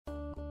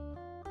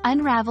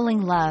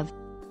Unraveling Love,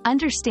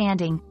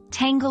 Understanding,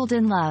 Tangled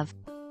in Love.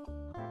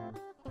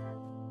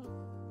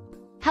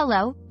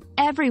 Hello,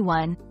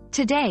 everyone.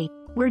 Today,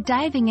 we're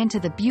diving into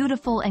the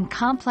beautiful and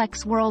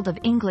complex world of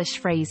English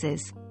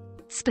phrases,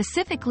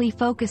 specifically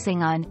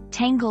focusing on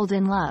tangled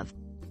in love.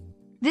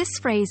 This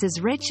phrase is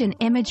rich in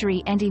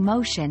imagery and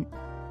emotion,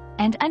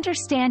 and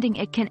understanding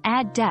it can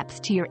add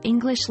depth to your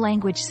English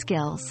language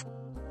skills.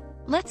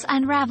 Let's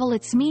unravel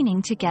its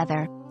meaning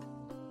together.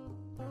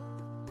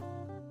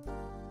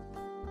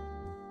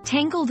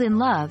 Tangled in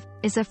love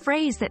is a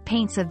phrase that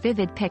paints a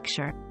vivid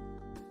picture.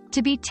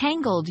 To be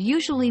tangled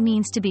usually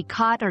means to be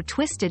caught or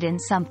twisted in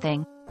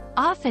something,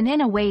 often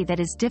in a way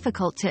that is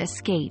difficult to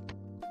escape.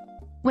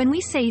 When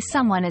we say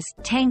someone is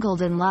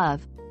tangled in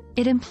love,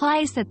 it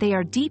implies that they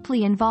are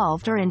deeply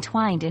involved or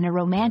entwined in a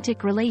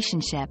romantic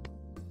relationship.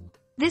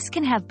 This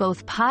can have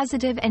both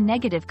positive and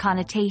negative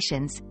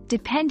connotations,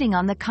 depending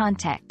on the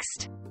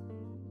context.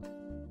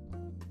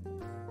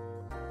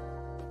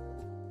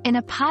 In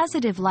a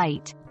positive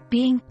light,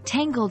 being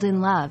tangled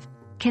in love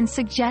can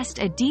suggest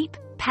a deep,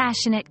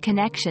 passionate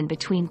connection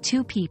between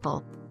two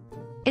people.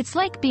 It's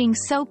like being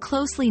so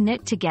closely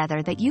knit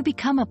together that you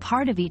become a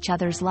part of each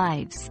other's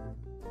lives.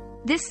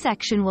 This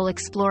section will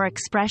explore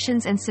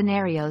expressions and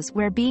scenarios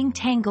where being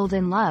tangled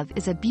in love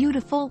is a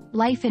beautiful,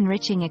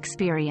 life-enriching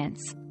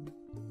experience.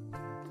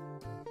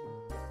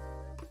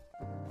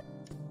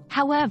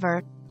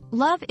 However,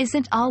 love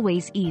isn't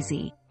always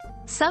easy.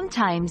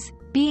 Sometimes,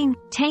 being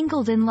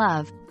tangled in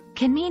love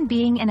can mean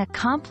being in a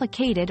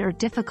complicated or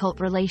difficult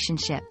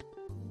relationship.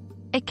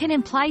 It can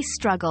imply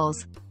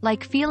struggles,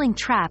 like feeling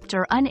trapped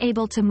or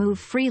unable to move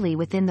freely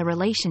within the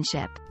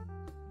relationship.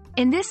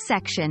 In this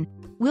section,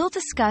 we'll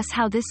discuss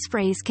how this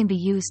phrase can be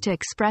used to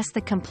express the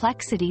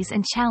complexities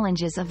and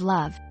challenges of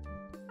love.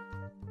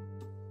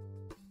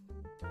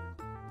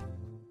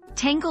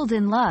 Tangled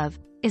in love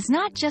is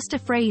not just a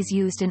phrase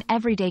used in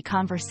everyday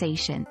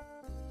conversation.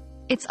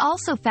 It's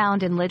also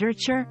found in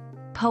literature,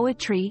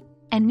 poetry,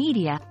 and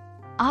media,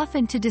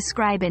 often to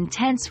describe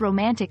intense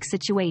romantic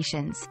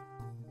situations.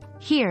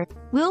 Here,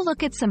 we'll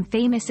look at some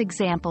famous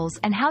examples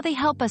and how they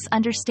help us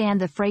understand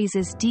the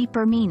phrase's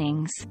deeper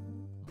meanings.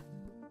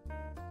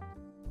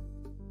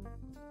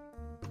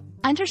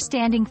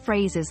 Understanding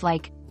phrases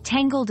like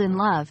tangled in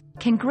love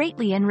can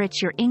greatly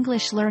enrich your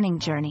English learning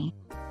journey.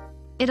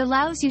 It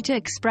allows you to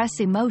express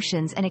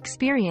emotions and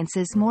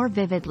experiences more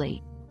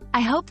vividly.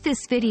 I hope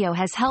this video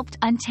has helped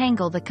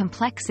untangle the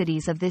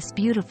complexities of this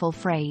beautiful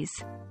phrase.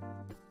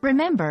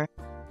 Remember,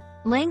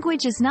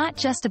 language is not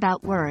just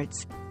about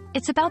words,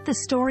 it's about the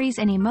stories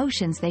and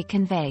emotions they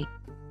convey.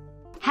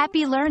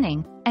 Happy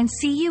learning, and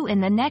see you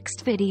in the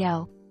next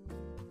video.